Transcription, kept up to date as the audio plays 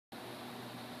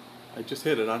I just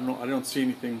hit it. I don't see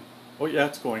anything. Oh yeah,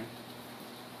 it's going.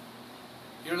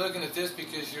 You're looking at this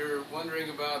because you're wondering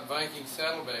about Viking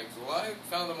saddlebags. Well, I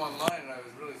found them online and I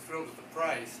was really thrilled with the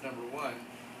price, number one.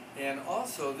 And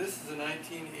also, this is a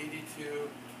 1982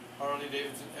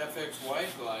 Harley-Davidson FX Wide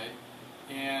Glide,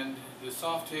 and the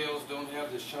soft tails don't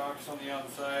have the shocks on the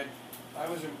outside. I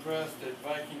was impressed that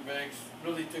Viking bags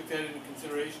really took that into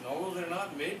consideration. Although they're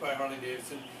not made by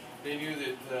Harley-Davidson, they knew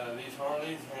that these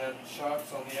Harleys had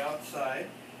shocks on the outside,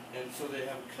 and so they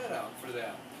have a cutout for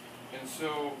that. And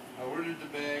so I ordered the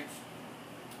bags,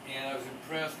 and I was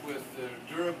impressed with their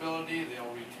durability.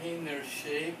 They'll retain their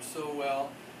shape so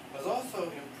well. I was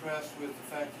also impressed with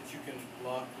the fact that you can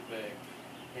lock the bag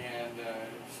and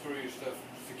store your stuff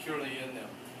securely in them.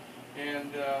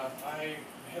 And I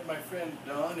had my friend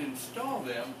Don install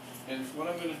them, and what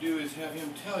I'm going to do is have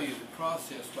him tell you the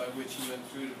process by which he went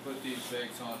through to put these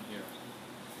bags on here.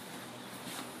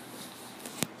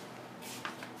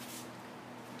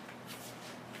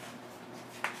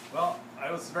 Well,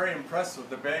 I was very impressed with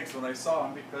the bags when I saw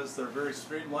them because they're very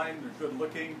streamlined, they're good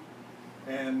looking,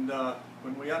 and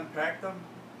when we unpacked them,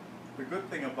 the good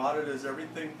thing about it is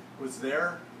everything was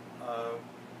there.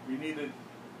 We needed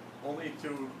only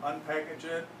to unpackage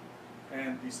it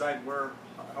and decide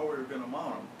how we were going to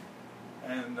mount them.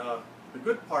 And the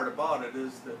good part about it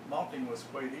is that mounting was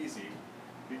quite easy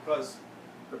because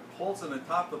the holes in the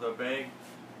top of the bag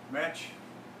match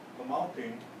the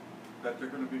mounting that they're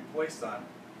going to be placed on.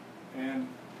 And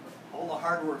all the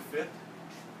hardware fit,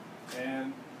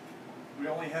 and we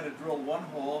only had to drill one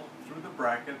hole through the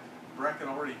bracket. The bracket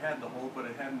already had the hole, but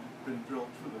it hadn't been drilled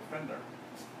through the fender.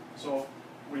 So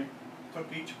we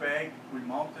took each bag, we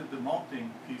mounted the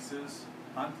mounting pieces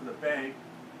onto the bag,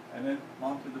 and then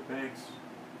mounted the bags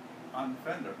on the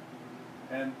fender.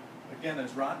 And again,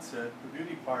 as Ron said, the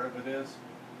beauty part of it is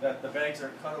that the bags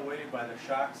are cut away by the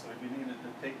shock, so if you needed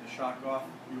to take the shock off,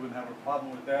 you wouldn't have a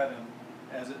problem with that, and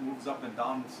as it moves up and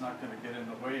down, it's not going to get in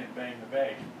the way and bang the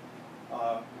bag.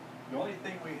 The only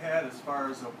thing we had as far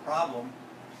as a problem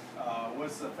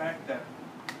was the fact that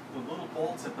the little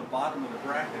bolts at the bottom of the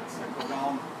brackets that go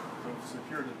down to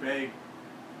secure the bag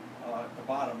at the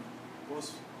bottom,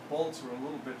 those bolts were a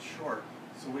little bit short,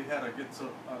 so we had to get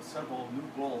several new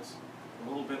bolts a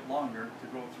little bit longer to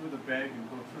go through the bag and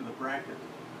go through the bracket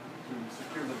to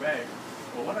secure the bag.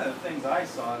 But one of the things I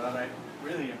saw that I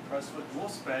really impressed with,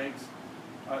 most bags,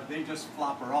 they just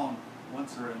flop around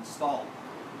once they're installed.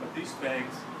 But these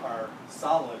bags are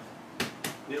solid.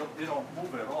 They don't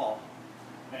move at all,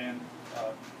 and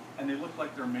they look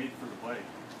like they're made for the blade.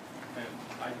 And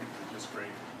I think they're just great.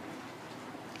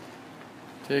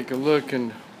 Take a look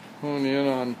and hone in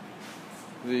on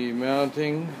the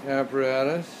mounting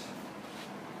apparatus.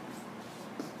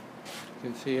 You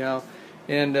can see how.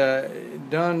 And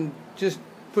Don, just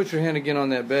put your hand again on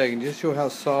that bag and just show how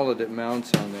solid it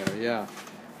mounts on there. Yeah,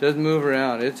 doesn't move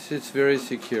around. It's very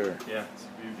secure. Yeah, it's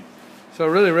a beauty. So I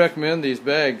really recommend these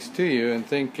bags to you, and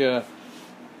think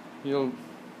you'll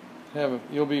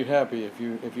be happy if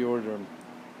you order them.